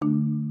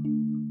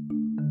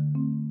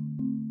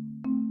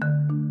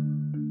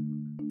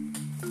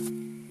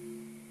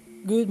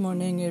Good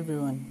morning,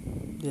 everyone.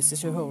 This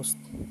is your host,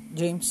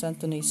 James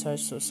Anthony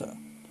Sarsosa.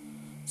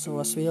 So,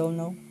 as we all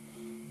know,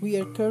 we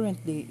are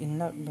currently in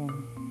lockdown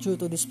due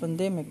to this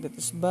pandemic that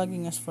is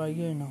bugging us for a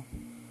year now,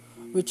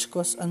 which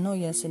caused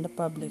annoyance in the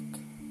public.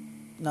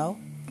 Now,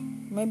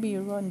 maybe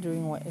you're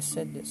wondering why I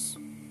said this.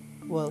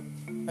 Well,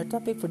 our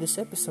topic for this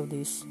episode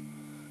is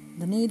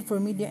the need for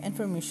media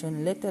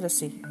information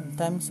literacy in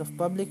times of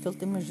public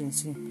health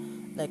emergency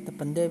like the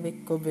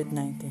pandemic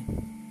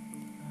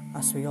COVID-19.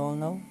 As we all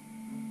know,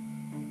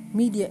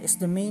 media is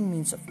the main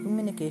means of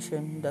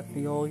communication that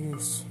we all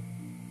use.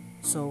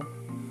 So,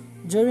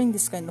 during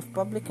this kind of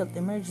public health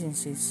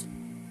emergencies,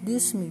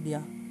 these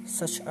media,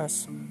 such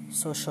as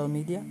social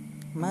media,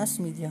 mass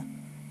media,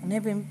 and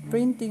even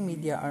printing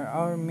media, are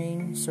our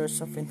main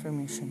source of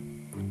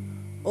information.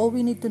 All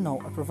we need to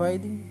know are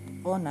provided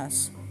on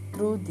us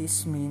through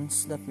these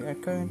means that we are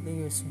currently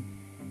using.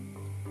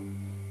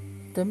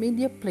 The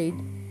media played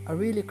a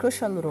really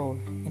crucial role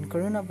in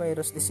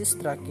coronavirus disease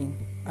tracking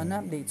and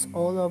updates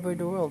all over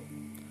the world.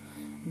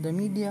 The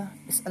media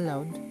is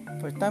allowed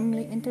for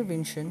timely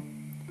intervention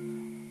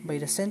by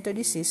the Center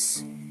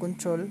Disease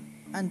Control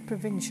and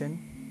Prevention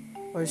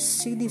or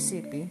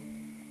CDCP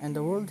and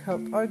the World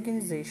Health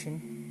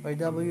Organization or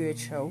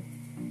WHO,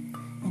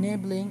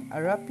 enabling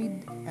a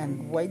rapid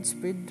and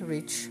widespread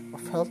reach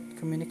of health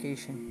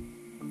communication.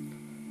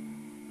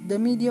 The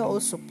media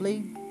also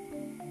played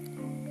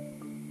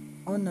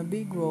on a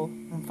big role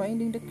in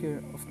finding the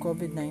cure of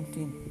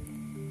COVID-19.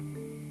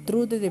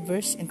 Through the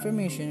diverse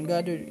information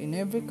gathered in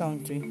every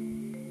country,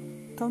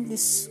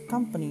 countless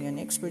companies and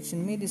experts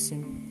in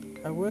medicine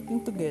are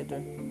working together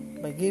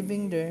by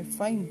giving their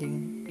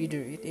finding either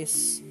it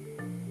is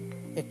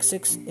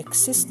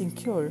existing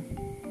cure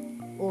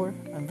or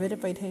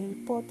unverified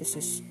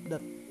hypothesis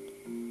that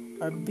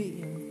are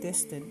being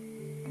tested.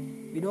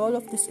 With all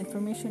of this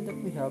information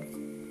that we have,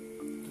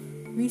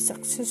 we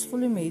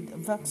successfully made a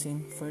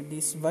vaccine for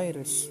this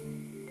virus.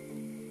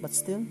 But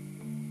still,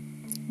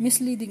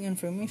 misleading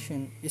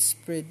information is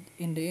spread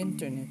in the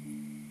internet.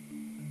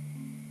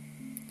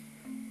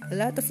 A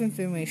lot of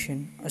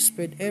information are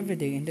spread every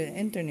day in the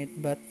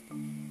internet, but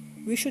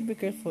we should be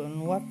careful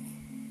on what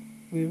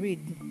we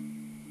read.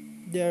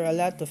 There are a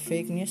lot of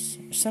fake news,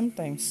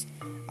 sometimes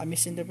a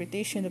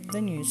misinterpretation of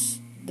the news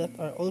that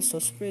are also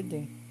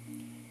spreading.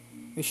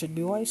 We should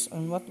be wise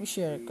on what we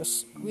share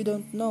because we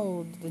don't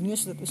know the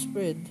news that we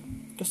spread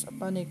cause a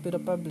panic to the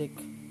public.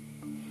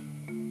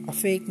 A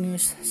fake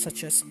news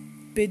such as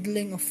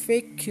peddling of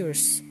fake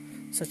cures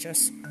such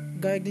as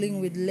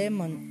gargling with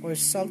lemon or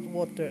salt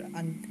water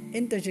and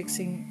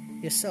interjecting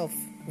yourself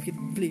with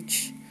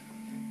bleach.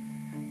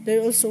 There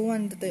also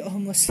one that I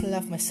almost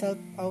laughed myself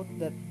out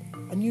that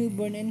a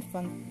newborn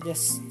infant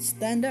just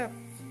stand up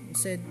and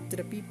said to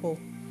the people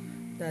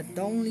that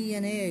only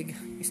an egg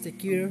is the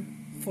cure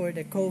for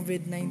the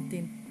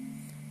COVID-19.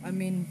 I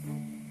mean,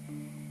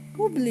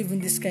 who believe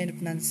in this kind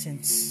of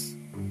nonsense?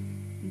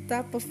 On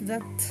top of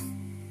that,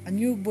 a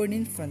newborn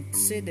infant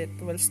said it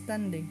while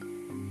standing.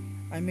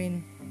 I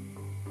mean,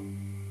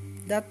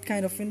 that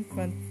kind of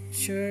infant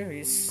sure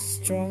is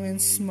strong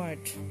and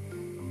smart,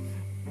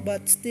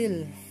 but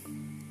still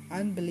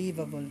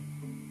unbelievable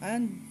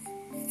and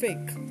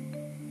fake.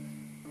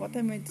 What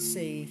I meant to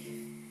say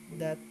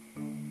that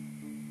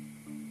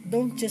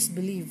don't just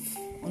believe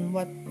on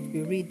what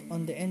we read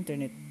on the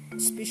internet,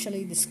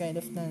 especially this kind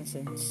of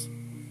nonsense.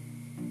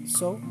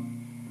 So,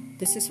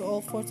 this is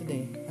all for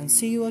today and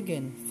see you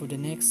again for the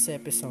next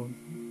episode.